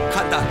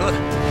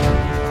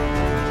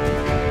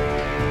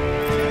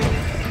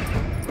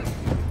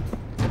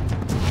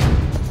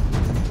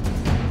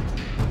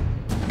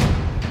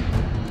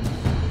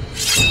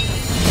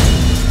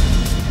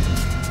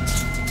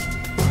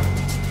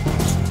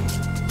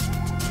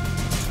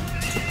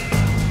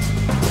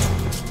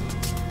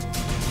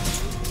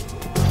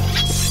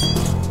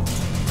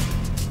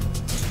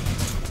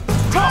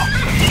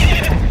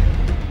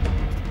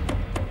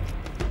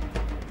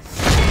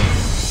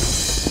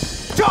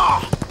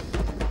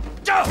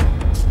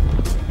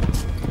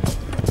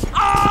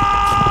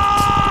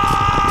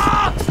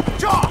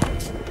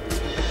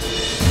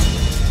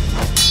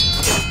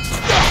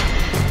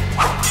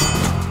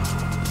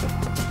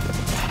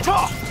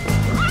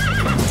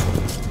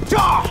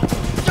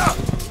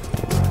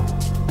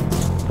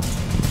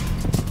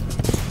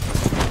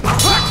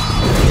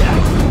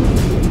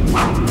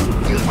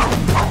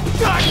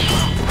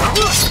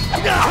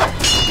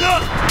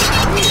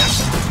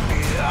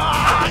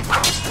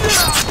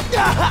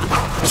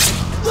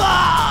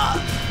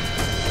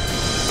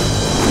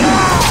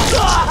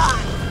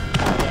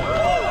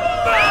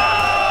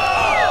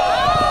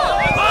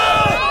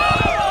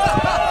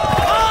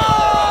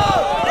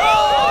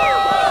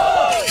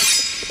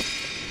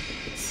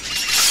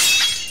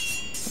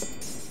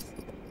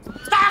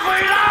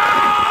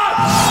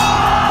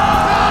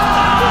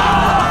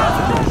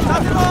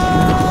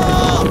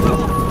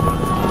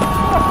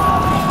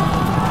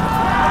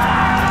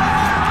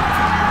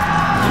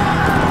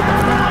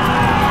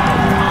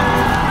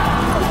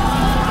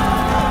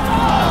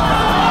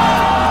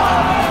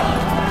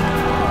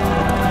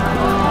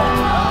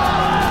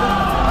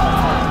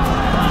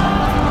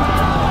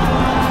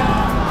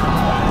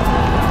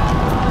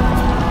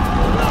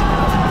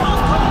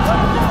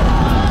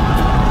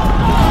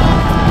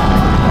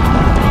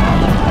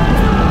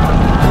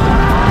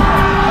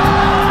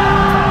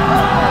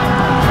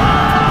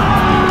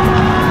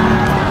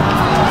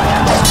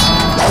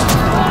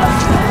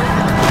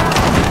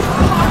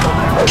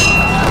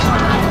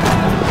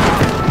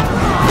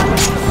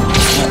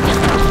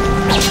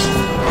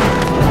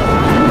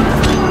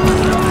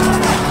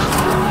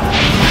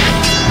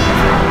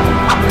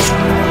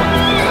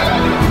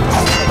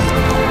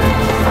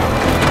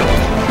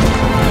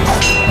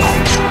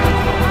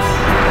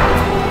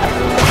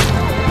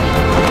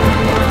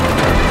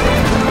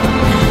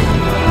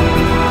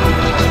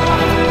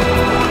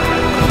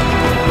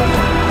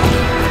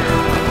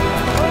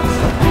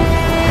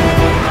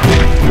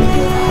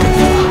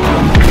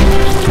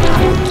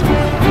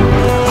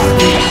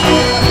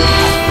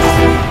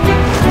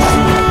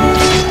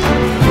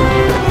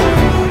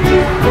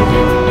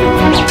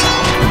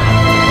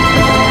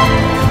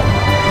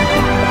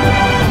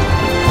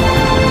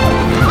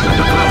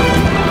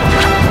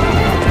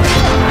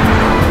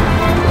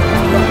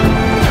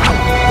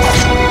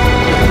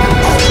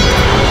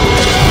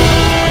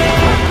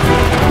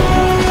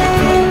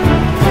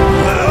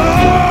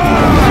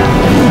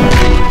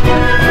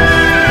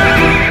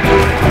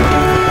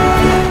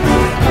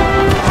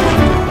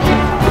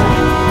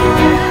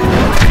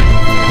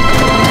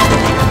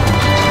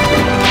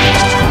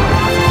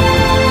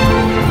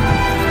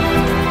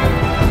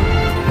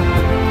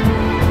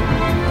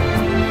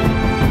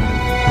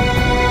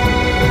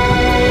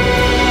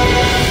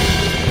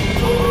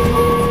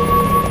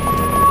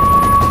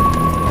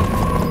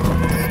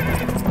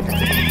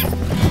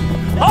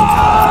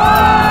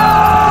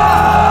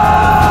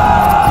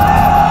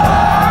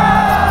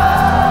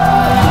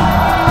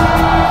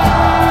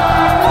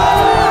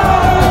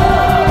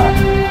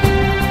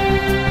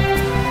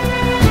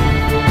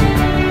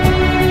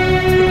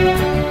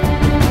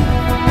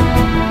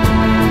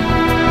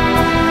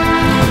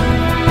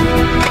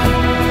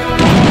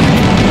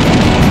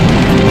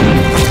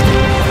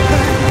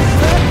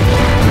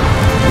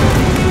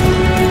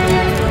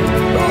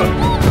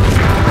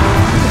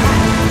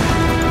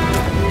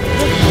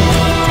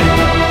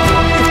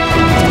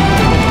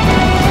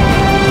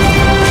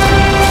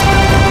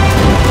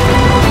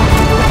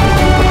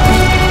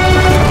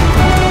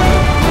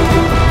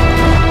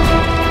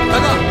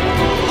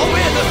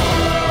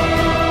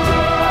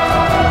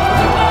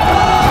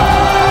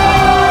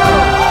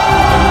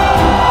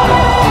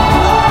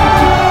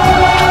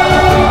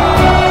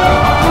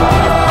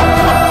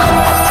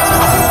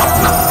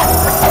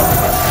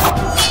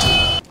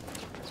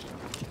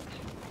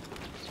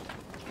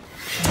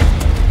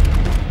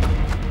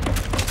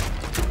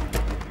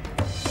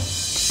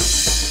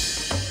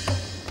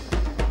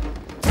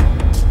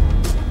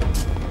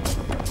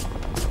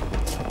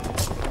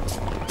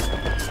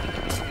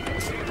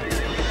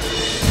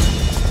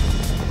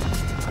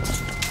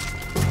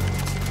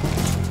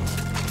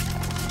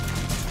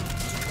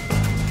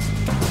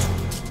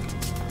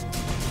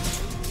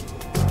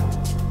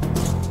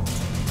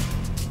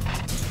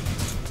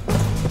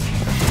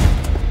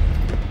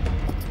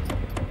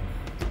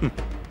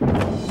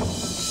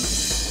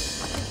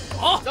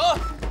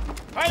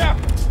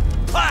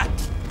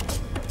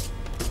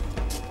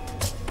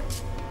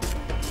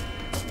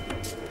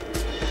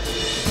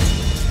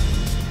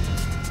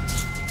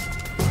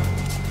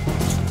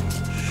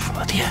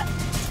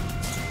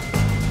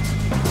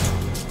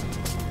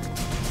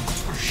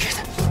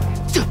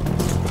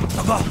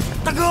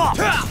大哥！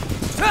去！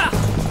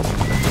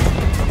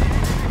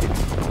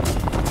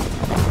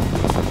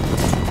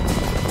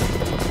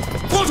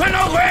过船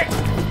老鬼！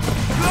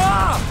哥！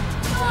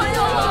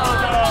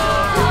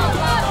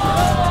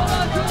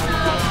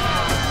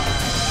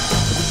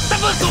他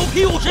们狗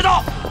屁武士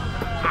道，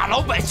拿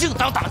老百姓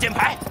当挡箭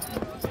牌，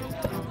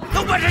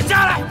有本事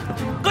下来，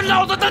跟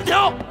老子单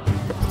挑！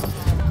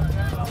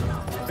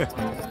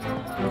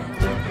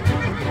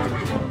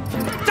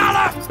下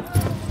来！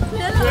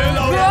连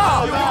老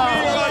大，救命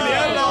啊！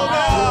连老大！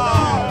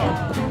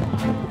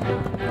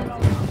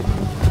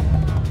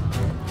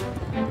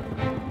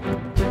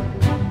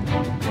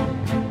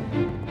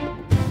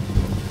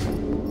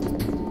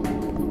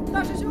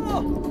大师兄，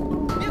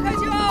别开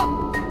枪！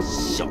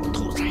小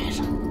兔崽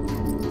子，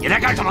你来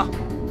干什么？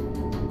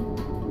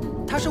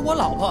她是我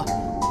老婆，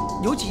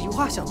有几句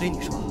话想对你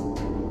说。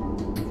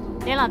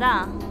连老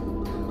大，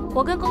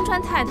我跟宫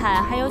川太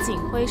太还有景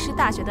辉是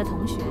大学的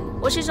同学，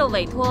我是受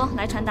委托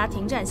来传达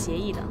停战协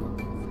议的。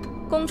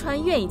宫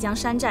川愿意将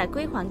山寨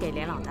归还给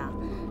连老大，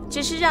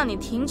只是让你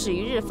停止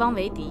与日方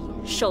为敌，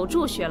守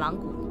住雪狼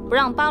谷，不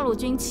让八路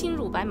军侵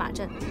入白马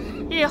镇。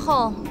日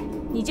后，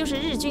你就是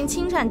日军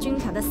侵占军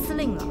团的司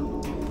令了。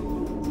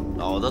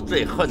老子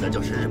最恨的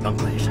就是日本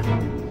鬼神，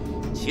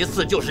其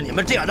次就是你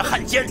们这样的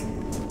汉奸。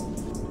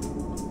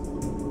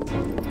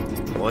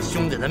我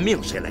兄弟的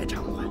命谁来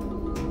偿还？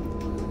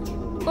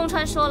宫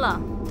川说了，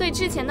对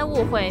之前的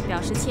误会表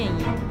示歉意，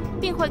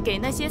并会给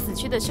那些死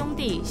去的兄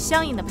弟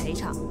相应的赔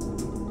偿。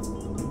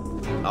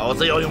老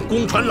子要用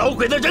宫川老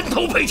鬼的人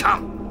头赔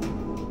偿！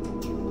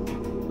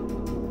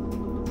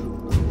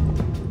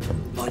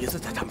老爷子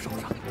在他们手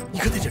上，你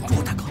可得忍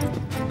住，大哥。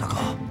大哥，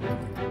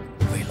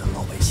为了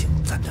老百姓，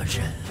咱得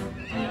忍。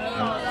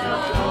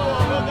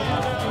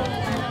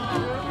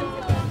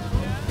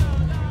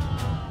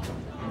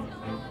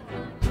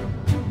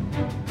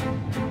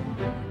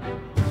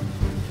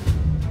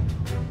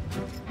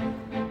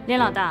连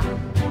老大，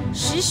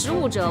识时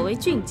务者为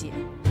俊杰，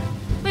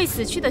为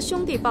死去的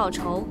兄弟报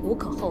仇无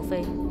可厚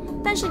非。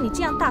但是你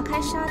这样大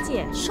开杀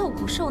戒，受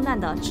苦受难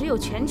的只有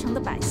全城的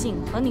百姓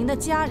和您的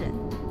家人。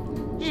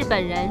日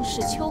本人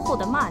是秋后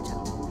的蚂蚱，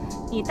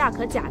你大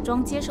可假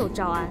装接受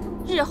招安，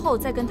日后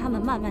再跟他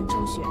们慢慢周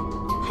旋，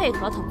配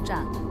合统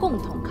战，共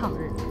同抗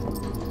日。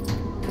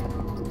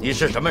你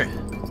是什么人？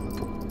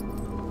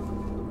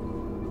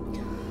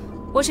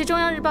我是中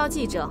央日报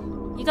记者，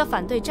一个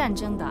反对战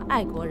争的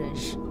爱国人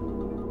士。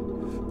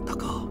大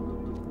哥，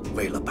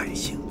为了百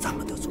姓，咱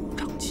们得从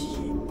长计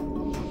议。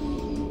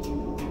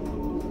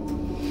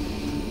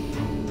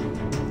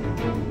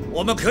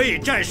我们可以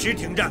暂时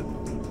停战，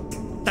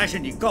但是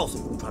你告诉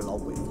宫川老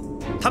鬼子，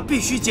他必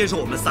须接受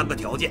我们3个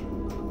条件。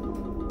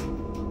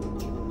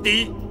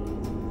第一，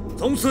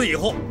从此以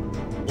后，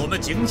我们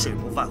井水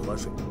不犯河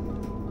水，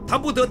他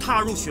不得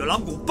踏入雪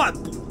狼谷半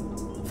步，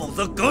否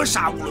则格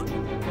杀勿论。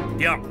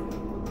第二，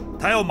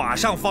他要马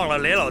上放了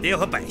雷老爹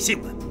和百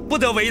姓们，不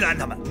得为难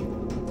他们，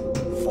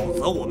否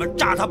则我们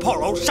炸他炮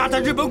楼，杀他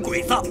日本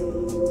鬼子。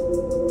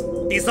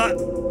第三，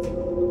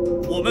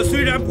我们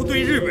虽然不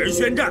对日本人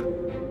宣战，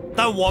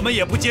但我们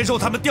也不接受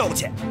他们调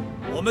遣，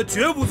我们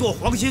绝不做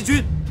皇协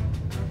军。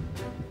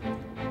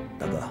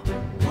大哥，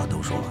我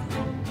都说完了。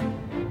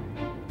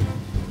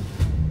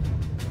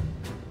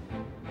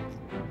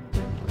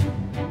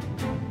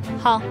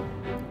好，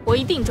我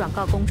一定转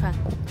告宫川。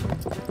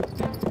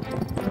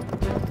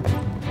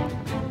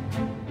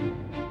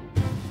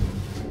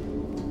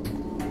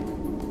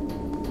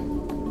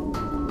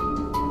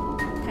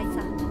大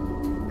佐、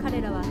彼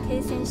らは停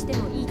戦して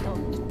もいいと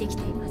言ってき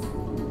ています。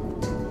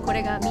こ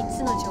れが3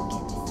つの条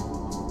件。